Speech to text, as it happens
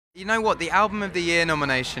You know what? The Album of the Year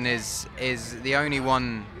nomination is the only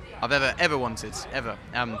one I've ever wanted, ever.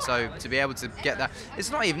 So to be able to get that,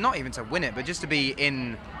 it's not even to win it, but just to be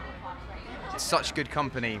in such good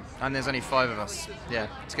company, and there's only 5 of us. Yeah,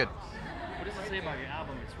 it's good. What does it say about your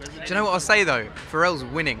album? It's resonating. Do you know what I'll say though? Pharrell's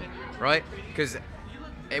winning, right? Because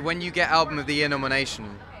when you get Album of the Year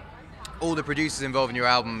nomination, all the producers involved in your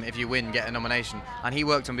album, if you win, get a nomination. And he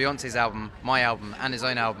worked on Beyonce's album, my album, and his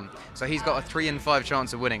own album. So he's got a 3 in 5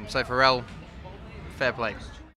 chance of winning. So Pharrell, fair play.